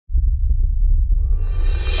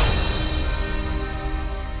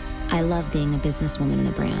I love being a businesswoman in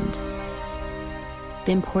a brand.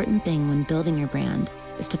 The important thing when building your brand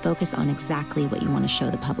is to focus on exactly what you want to show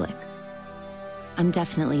the public. I'm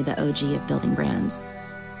definitely the OG of building brands.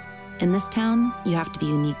 In this town, you have to be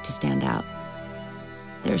unique to stand out.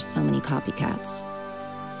 There's so many copycats.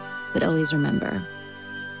 But always remember,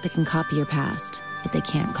 they can copy your past, but they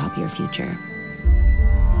can't copy your future.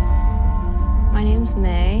 My name's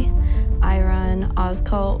May. I run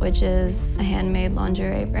Ozcult, which is a handmade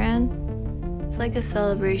lingerie brand. It's like a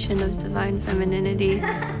celebration of divine femininity.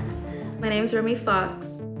 My name's Remy Fox.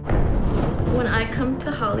 When I come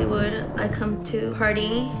to Hollywood, I come to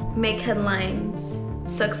party, make headlines,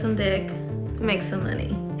 suck some dick, make some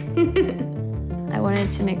money. I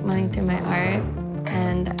wanted to make money through my art,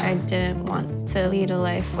 and I didn't want to lead a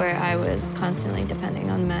life where I was constantly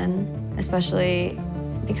depending on men, especially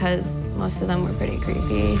because most of them were pretty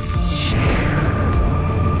creepy.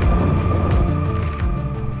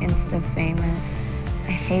 Insta-famous.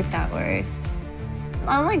 I hate that word.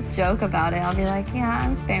 I'll like joke about it. I'll be like, yeah,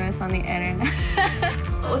 I'm famous on the internet.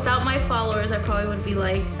 Without my followers, I probably would be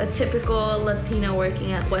like a typical Latina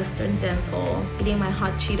working at Western Dental, eating my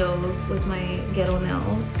hot Cheetos with my ghetto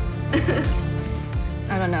nails.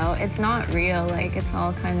 I don't know, it's not real. Like, it's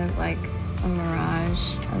all kind of like a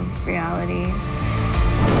mirage of reality.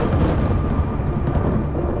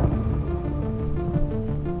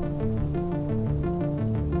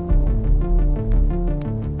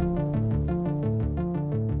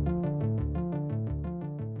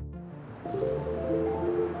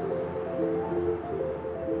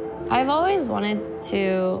 I've always wanted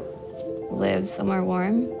to live somewhere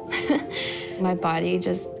warm. My body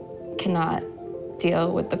just cannot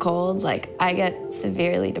deal with the cold. Like, I get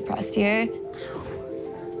severely depressed here.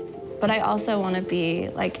 But I also want to be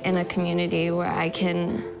like in a community where I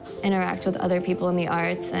can interact with other people in the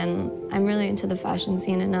arts, and I'm really into the fashion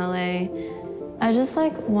scene in LA. I just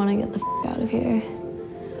like want to get the f out of here.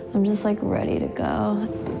 I'm just like ready to go.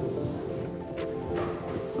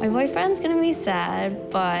 My boyfriend's gonna be sad,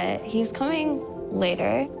 but he's coming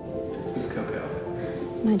later. Who's Coco?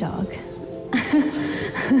 My dog.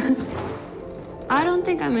 I don't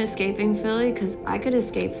think I'm escaping Philly, because I could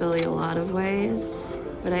escape Philly a lot of ways,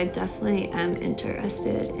 but I definitely am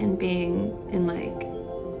interested in being in like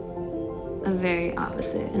a very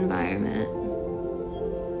opposite environment.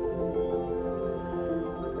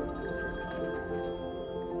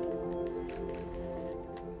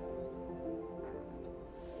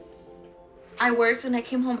 I worked and I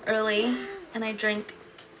came home early and I drank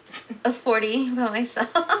a 40 by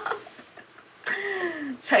myself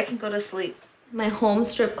so I can go to sleep. My home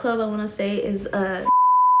strip club, I want to say, is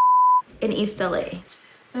in East LA.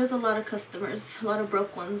 There's a lot of customers, a lot of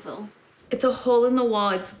broke ones though. It's a hole in the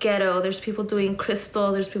wall, it's ghetto. There's people doing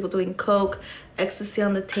crystal, there's people doing coke, ecstasy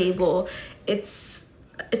on the table. It's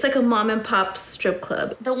like a mom and pop strip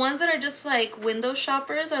club. The ones that are just like window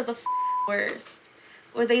shoppers are the worst.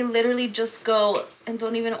 Where they literally just go and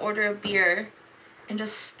don't even order a beer and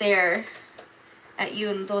just stare at you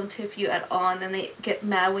and don't tip you at all, and then they get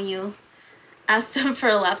mad when you ask them for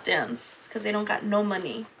a lap dance because they don't got no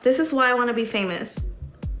money. This is why I want to be famous,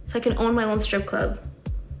 so I can own my own strip club.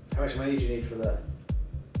 How much money do you need for that?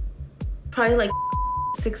 Probably like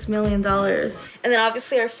 $6 million. And then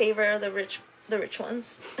obviously our favorite are the rich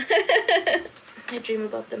ones. I dream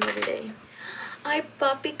about them every day. Hi,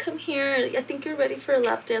 Papi, come here. I think you're ready for a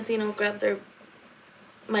lap dance. You know, grab their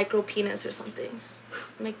micro penis or something.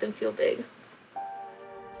 Make them feel big.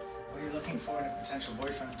 What are you looking for in a potential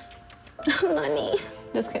boyfriend? Money.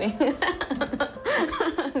 Just kidding.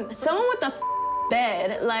 Someone with a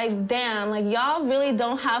bed. Like, damn. Like, y'all really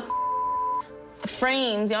don't have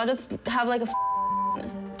frames. Y'all just have like a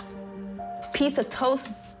piece of toast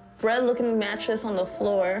bread-looking mattress on the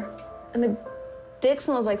floor. And the dick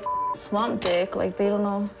smells like swamp dick, like they don't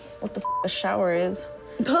know what the a shower is.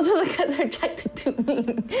 Those are the guys that are attracted to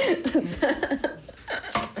me.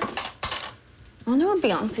 I wonder what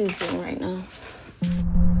Beyonce is doing right now.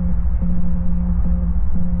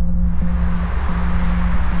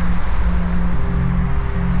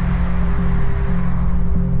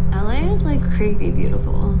 LA is like creepy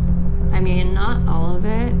beautiful. I mean, not all of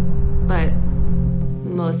it, but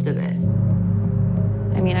most of it.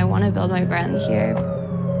 I mean, I want to build my brand here.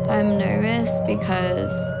 I'm nervous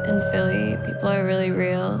because in Philly, people are really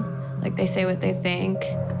real. Like, they say what they think,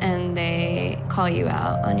 and they call you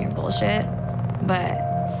out on your bullshit. But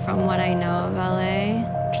from what I know of LA,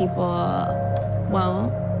 people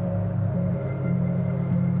won't.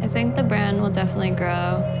 I think the brand will definitely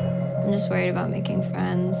grow. I'm just worried about making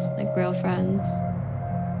friends, like real friends.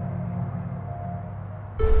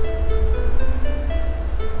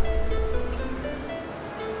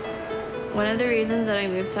 One of the reasons that I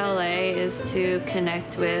moved to LA is to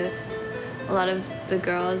connect with a lot of the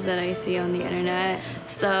girls that I see on the internet.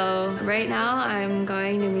 So right now I'm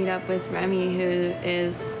going to meet up with Remy, who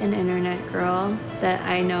is an internet girl that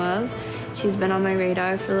I know of. She's been on my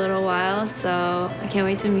radar for a little while, so I can't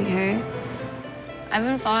wait to meet her. I've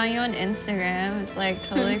been following you on Instagram. It's like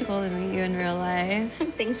totally cool to meet you in real life.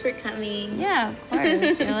 Thanks for coming. Yeah, of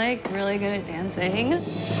course. You're like really good at dancing.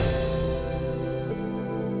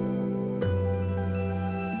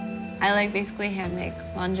 I like basically hand make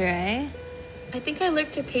lingerie. I think I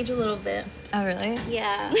lurked your page a little bit. Oh, really?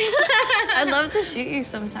 Yeah. I'd love to shoot you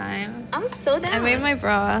sometime. I'm so down. I made my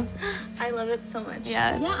bra. I love it so much.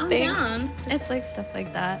 Yeah, I'm thanks. down. It's like stuff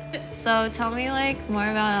like that. So tell me like more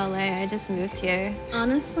about LA. I just moved here.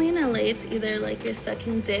 Honestly, in LA, it's either like you're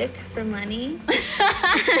sucking dick for money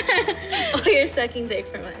or you're sucking dick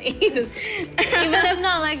for money. Even if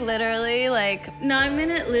not like literally, like... No, I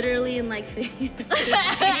meant it literally and like figuratively.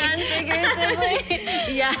 And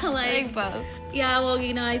figuratively? Yeah, Like both. Yeah, well,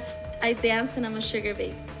 you know, I dance and I'm a sugar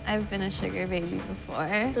baby. I've been a sugar baby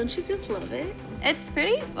before. Don't you just love it? It's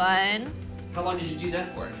pretty fun. How long did you do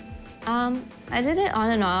that for? I did it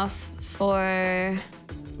on and off for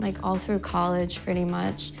like all through college pretty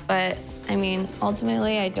much. But I mean,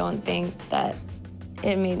 ultimately, I don't think that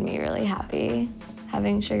it made me really happy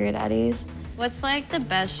having sugar daddies. What's like the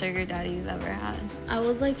best sugar daddy you've ever had? I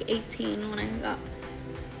was like 18 when I got...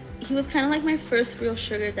 He was kind of like my first real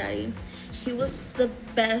sugar daddy. He was the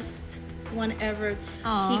best one ever.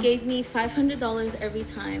 Aww. He gave me $500 every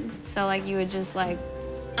time. So like you would just like...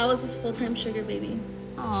 I was his full-time sugar baby.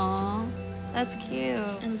 Aw, that's cute.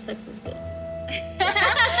 And the sex was good.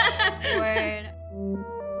 Word.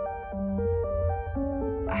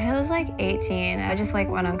 I was like 18. I just like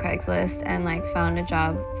went on Craigslist and like found a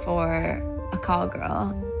job for a call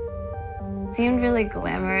girl. Seemed really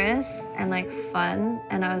glamorous and like fun,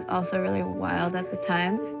 and I was also really wild at the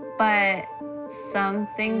time. But some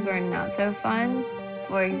things were not so fun.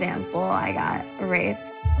 For example, I got raped.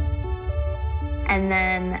 And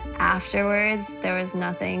then afterwards, there was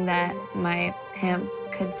nothing that my pimp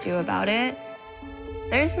could do about it.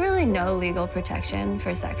 There's really no legal protection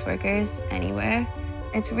for sex workers anywhere.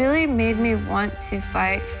 It's really made me want to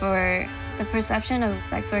fight for the perception of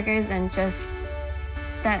sex workers and just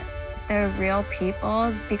that they're real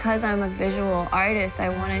people. Because I'm a visual artist, I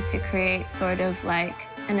wanted to create sort of like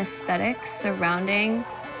an aesthetic surrounding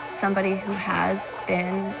somebody who has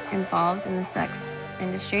been involved in the sex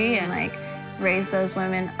industry and like raise those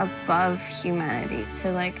women above humanity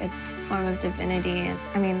to like a form of divinity. And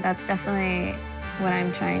I mean, that's definitely what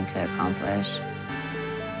I'm trying to accomplish.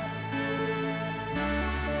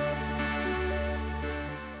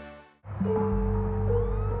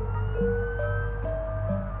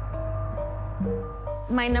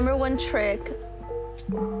 My number one trick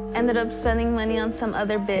ended up spending money on some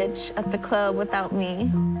other bitch at the club without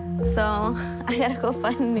me. So I gotta go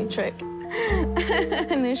find a new trick,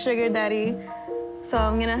 a new sugar daddy. So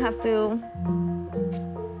I'm gonna have to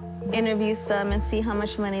interview some and see how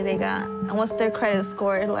much money they got and what's their credit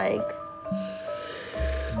score like.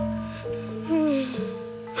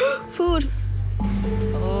 Food.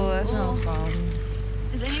 Oh, that sounds fun.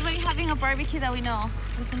 Is anybody having a barbecue that we know?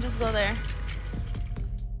 We can just go there.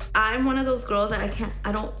 I'm one of those girls that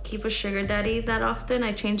I don't keep a sugar daddy that often.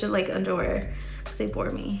 I change it like underwear because they bore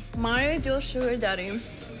me. My ideal sugar daddy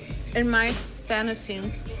in my fantasy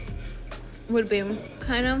would be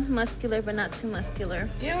kind of muscular, but not too muscular.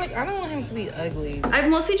 Yeah, like, I don't want him to be ugly. I've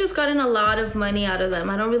mostly just gotten a lot of money out of them.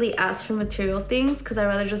 I don't really ask for material things because I'd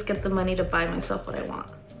rather just get the money to buy myself what I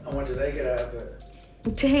want. And what do they get out of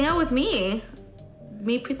it? To hang out with me.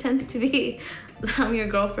 Me pretend to be that I'm your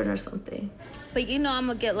girlfriend or something. But you know I'm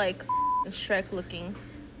gonna get like Shrek looking.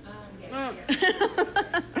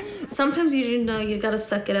 Sometimes you know you gotta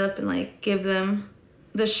suck it up and like give them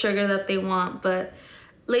the sugar that they want, but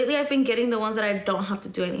lately I've been getting the ones that I don't have to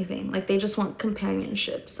do anything. Like they just want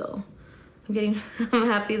companionship, so I'm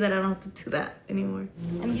happy that I don't have to do that anymore.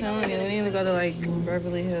 I'm telling you, we need to go to like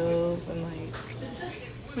Beverly Hills and like...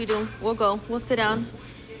 We do, we'll go, we'll sit down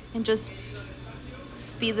and just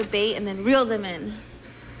be the bait and then reel them in.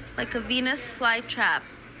 Like a Venus flytrap.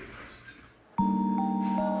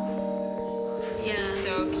 Yeah.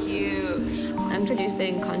 So cute. I'm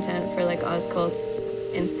producing content for like Ozcult's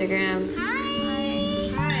Instagram.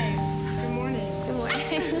 Hi. Good morning. Good morning.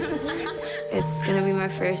 It's gonna be my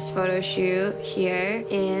first photo shoot here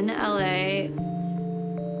in LA.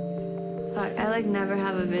 But I like never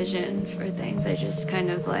have a vision for things. I just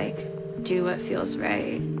kind of like do what feels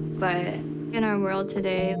right. But in our world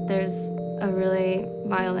today, there's a really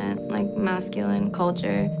violent, like masculine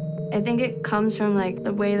culture. I think it comes from like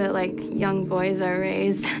the way that like young boys are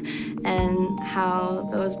raised and how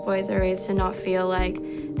those boys are raised to not feel like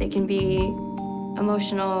they can be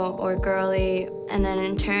emotional or girly. And then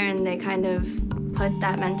in turn, they kind of put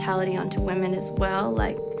that mentality onto women as well.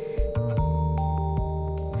 Like,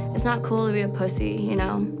 it's not cool to be a pussy, you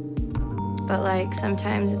know? But like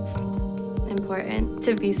sometimes it's important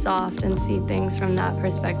to be soft and see things from that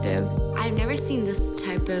perspective. I've never seen this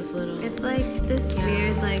type of little... It's like this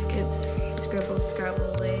weird, like, scribble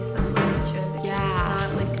lace. That's why I chose it. Yeah.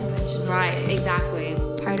 It's not like conventional. Right, lace. exactly.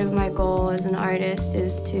 Part of my goal as an artist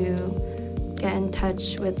is to get in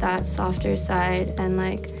touch with that softer side and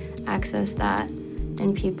like access that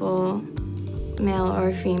in people, male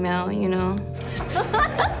or female, you know?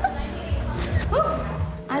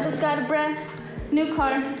 I just got a brand new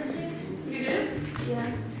car. You did?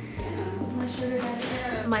 Yeah. My sugar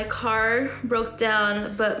daddy. My car broke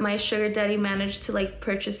down, but my sugar daddy managed to like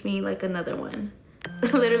purchase me like another one.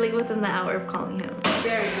 Literally within the hour of calling him.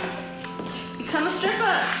 Very nice. Become a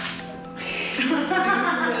stripper.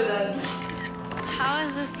 How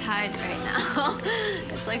is this tied right now?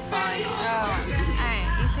 It's like falling off.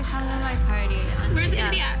 Alright, you should come to my party. Where's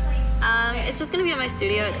Andy at? It's just gonna be at my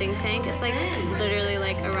studio at Think Tank. It's like literally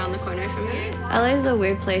like around the corner from here. LA is a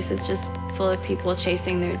weird place. It's just full of people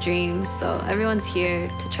chasing their dreams. So everyone's here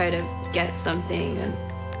to try to get something, and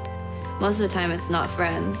most of the time it's not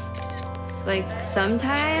friends. Like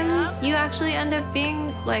sometimes you actually end up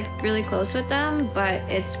being like really close with them, but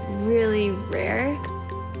it's really rare.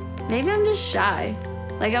 Maybe I'm just shy.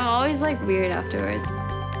 Like I'm always like weird afterwards.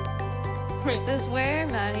 This is where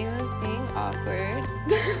Maddie was being awkward.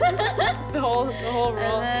 The whole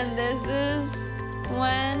roll. And then this is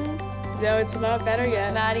when No, it's not better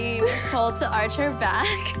yet. Maddie was told to arch her back.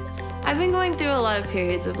 I've been going through a lot of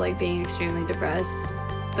periods of like being extremely depressed,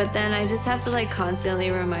 but then I just have to like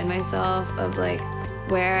constantly remind myself of like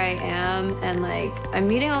where I am, and like I'm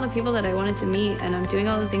meeting all the people that I wanted to meet, and I'm doing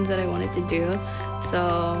all the things that I wanted to do.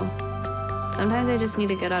 So sometimes I just need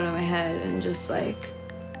to get out of my head and just like,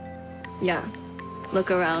 yeah,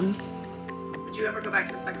 look around. Would you ever go back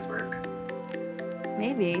to sex work?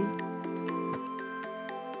 Maybe.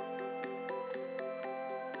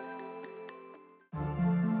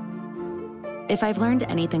 If I've learned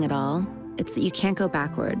anything at all, it's that you can't go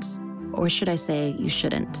backwards, or should I say, you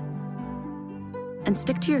shouldn't. And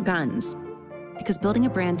stick to your guns, because building a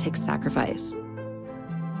brand takes sacrifice.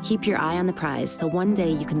 Keep your eye on the prize so one day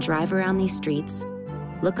you can drive around these streets,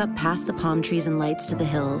 look up past the palm trees and lights to the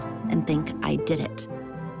hills, and think, I did it.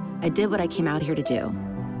 I did what I came out here to do.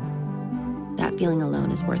 That feeling alone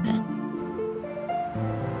is worth it.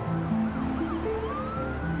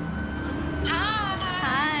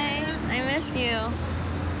 Hi, I miss you.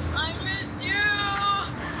 I miss you!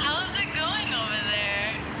 How's it going over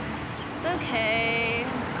there? It's okay.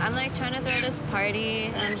 I'm like trying to throw this party,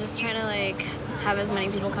 and I'm just trying to like have as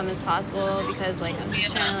many people come as possible because like I'm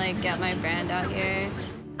just trying to like get my brand out here.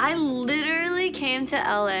 I literally came to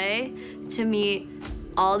LA to meet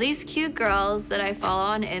all these cute girls that I follow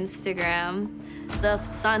on Instagram, the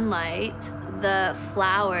sunlight, the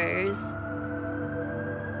flowers.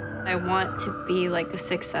 I want to be like a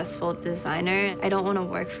successful designer. I don't want to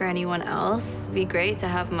work for anyone else. It'd be great to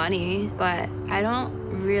have money, but I don't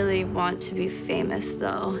really want to be famous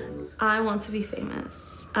though. I want to be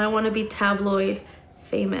famous. I want to be tabloid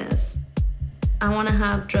famous. I want to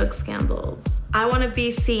have drug scandals. I want to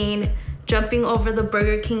be seen jumping over the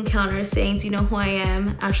Burger King counter saying, do you know who I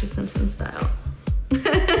am? Ashley Simpson style.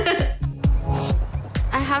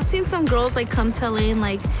 I have seen some girls like come to LA and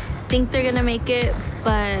like think they're gonna make it,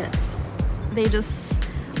 but they just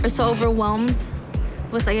are so overwhelmed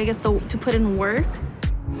with like, I guess, to put in work.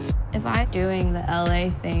 If I'm doing the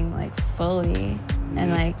LA thing like fully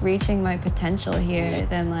and like reaching my potential here,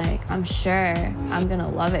 then like I'm sure I'm gonna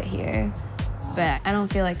love it here, but I don't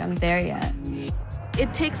feel like I'm there yet.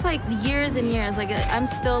 It takes like years and years. Like I'm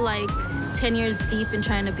still like 10 years deep in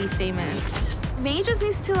trying to be famous. May just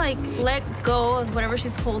needs to like let go of whatever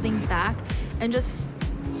she's holding back and just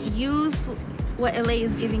use what LA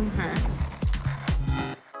is giving her.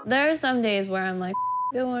 There are some days where I'm like,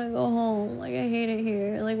 I want to go home. Like, I hate it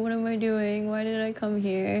here. Like, what am I doing? Why did I come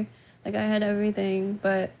here? Like, I had everything,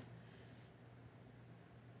 but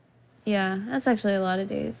yeah, that's actually a lot of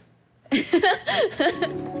days.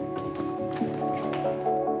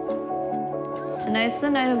 Tonight's the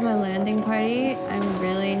night of my landing party. I'm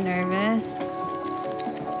really nervous.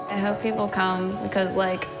 I hope people come because,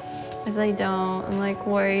 like, if they don't, I'm like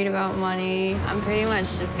worried about money. I'm pretty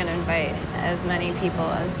much just gonna invite as many people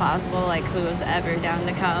as possible, like who's ever down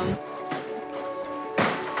to come.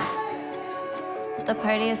 The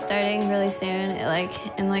party is starting really soon.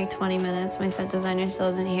 In like 20 minutes, my set designer still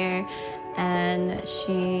isn't here, and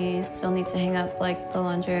she still needs to hang up like the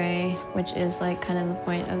lingerie, which is like kind of the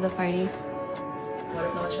point of the party. What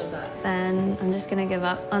if no one shows up? Then I'm just gonna give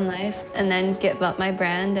up on life and then give up my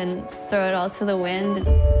brand and throw it all to the wind.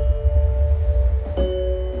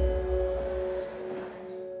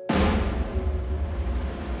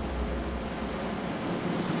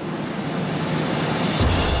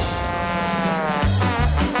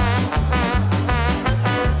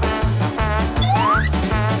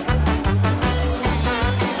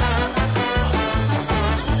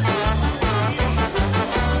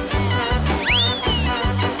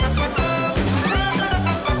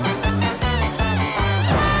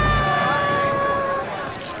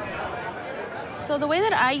 So the way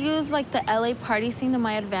that I use like the LA party scene to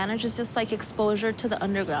my advantage is just like exposure to the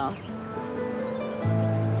underground.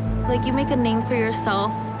 Like you make a name for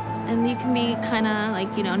yourself and you can be kind of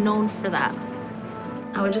like, you know, known for that.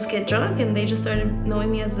 I would just get drunk and they just started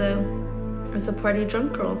knowing me as a party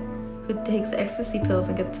drunk girl who takes ecstasy pills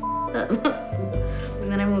and gets up.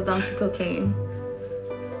 And then I moved on to cocaine.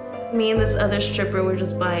 Me and this other stripper were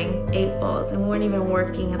just buying 8 balls and we weren't even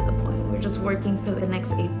working at the point. We were just working for the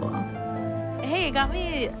next 8 ball. Hey, it got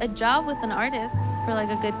me a job with an artist for like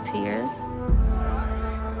a good 2 years.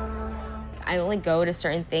 I only go to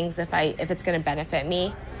certain things if it's gonna benefit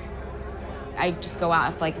me. I just go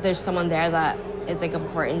out if like there's someone there that is like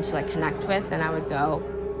important to like connect with, then I would go.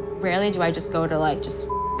 Rarely do I just go to like just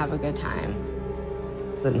have a good time.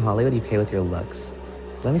 In Hollywood, you pay with your looks.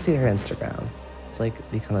 Let me see her Instagram. It's like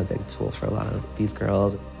become a big tool for a lot of these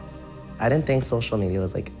girls. I didn't think social media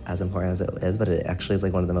was like as important as it is, but it actually is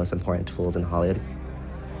like one of the most important tools in Hollywood.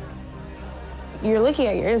 You're looking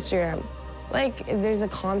at your Instagram, like there's a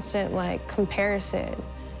constant like comparison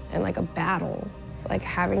and like a battle. Like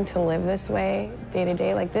having to live this way day to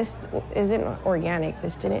day, like this isn't organic,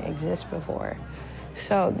 this didn't exist before.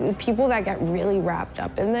 So the people that get really wrapped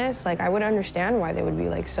up in this, like I would understand why they would be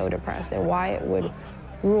like so depressed and why it would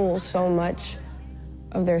rule so much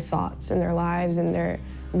of their thoughts and their lives and their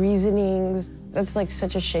reasonings. That's like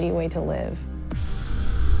such a shitty way to live.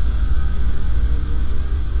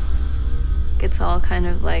 It's all kind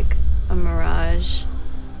of like a mirage,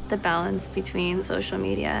 the balance between social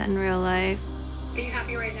media and real life. Are you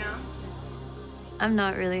happy right now? I'm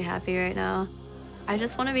not really happy right now. I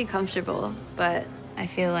just want to be comfortable, but I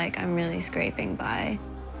feel like I'm really scraping by.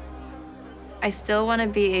 I still want to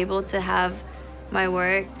be able to have my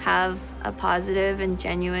work have a positive and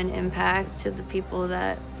genuine impact to the people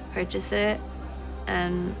that purchase it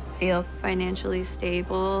and feel financially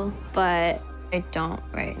stable, but I don't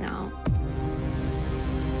right now.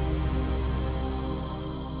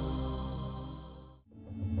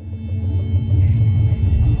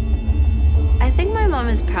 I think my mom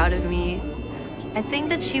is proud of me. I think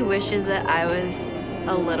that she wishes that I was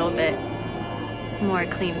a little bit more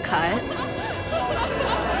clean cut.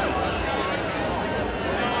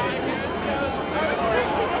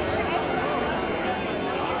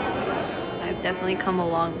 I've definitely come a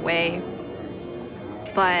long way,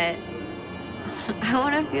 but I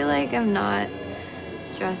want to feel like I'm not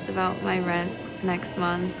stressed about my rent next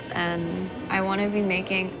month, and I want to be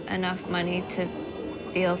making enough money to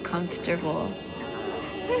feel comfortable.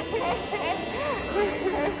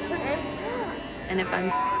 And if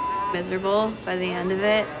I'm miserable by the end of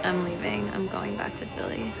it, I'm leaving. I'm going back to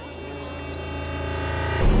Philly.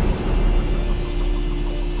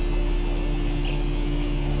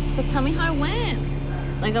 So tell me how it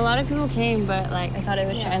went. Like a lot of people came, but like I thought it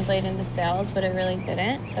would translate into sales, but it really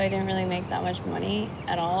didn't. So I didn't really make that much money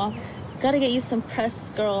at all. Gotta get you some press,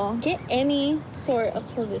 girl. Get any sort of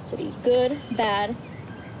publicity, good, bad.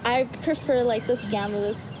 I prefer like the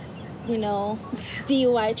scandalous, you know,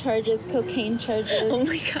 DUI charges, cocaine charges. Oh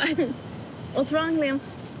my God. What's wrong, Liam?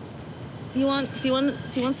 Do you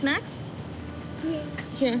want snacks? Yeah.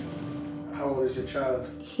 Here. How old is your child?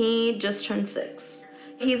 He just turned 6.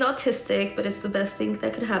 He's autistic, but it's the best thing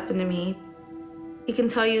that could happen to me. He can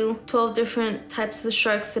tell you 12 different types of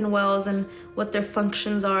sharks and whales and what their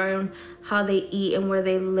functions are and how they eat and where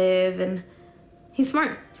they live, and he's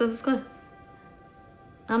smart, so that's good.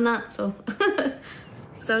 I'm not, so.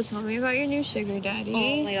 So tell me about your new sugar daddy.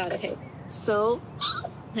 Oh my God, okay. So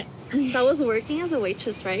I was working as a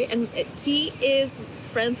waitress, right? And he is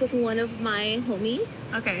friends with one of my homies.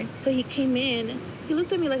 Okay. So he came in, he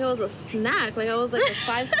looked at me like I was a snack, like I was like a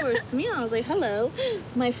 5-course meal. I was like, hello.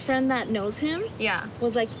 My friend that knows him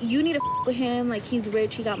was like, you need to with him, like he's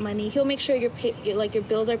rich, he got money. He'll make sure your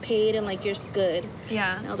bills are paid and like you're good.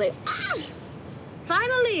 Yeah. And I was like, ah!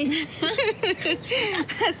 Finally!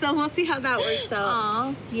 So we'll see how that works out.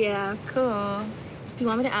 Aw. Yeah. Cool. Do you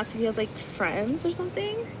want me to ask if he has like friends or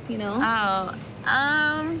something? You know?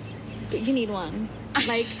 Oh, You need one.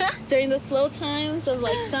 Like during the slow times of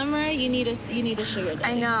like summer, you need a sugar daddy.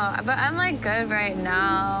 I know, but I'm like good right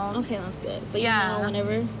now. Okay, that's good. But Yeah. you know,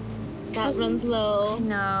 whenever that runs low,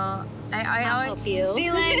 No. I I'll always help you.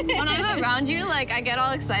 see, like, when I'm around you, like, I get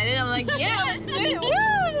all excited. I'm like, yeah, let's do it. Woo!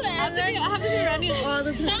 I have to be around you all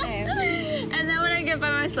the time. And then when I get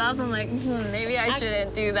by myself, I'm like, maybe I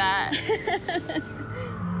shouldn't do that.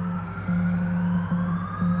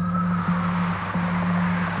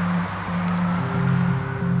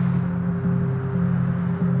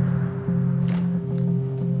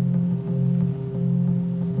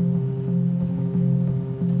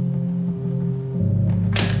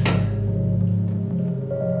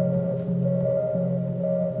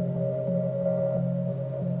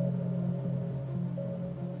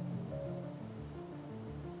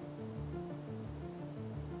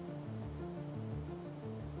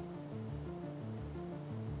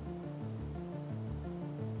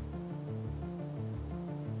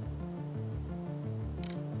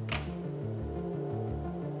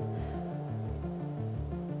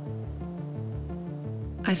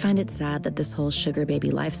 I find it sad that this whole sugar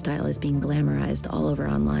baby lifestyle is being glamorized all over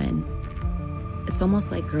online. It's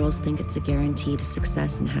almost like girls think it's a guarantee to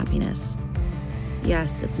success and happiness.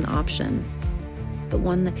 Yes, it's an option, but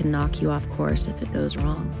one that can knock you off course if it goes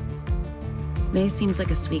wrong. May seems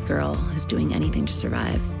like a sweet girl who's doing anything to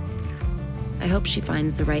survive. I hope she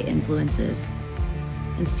finds the right influences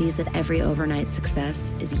and sees that every overnight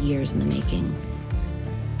success is years in the making.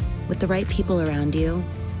 With the right people around you,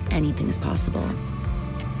 anything is possible.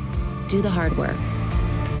 Do the hard work.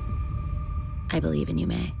 I believe in you,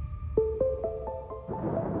 May.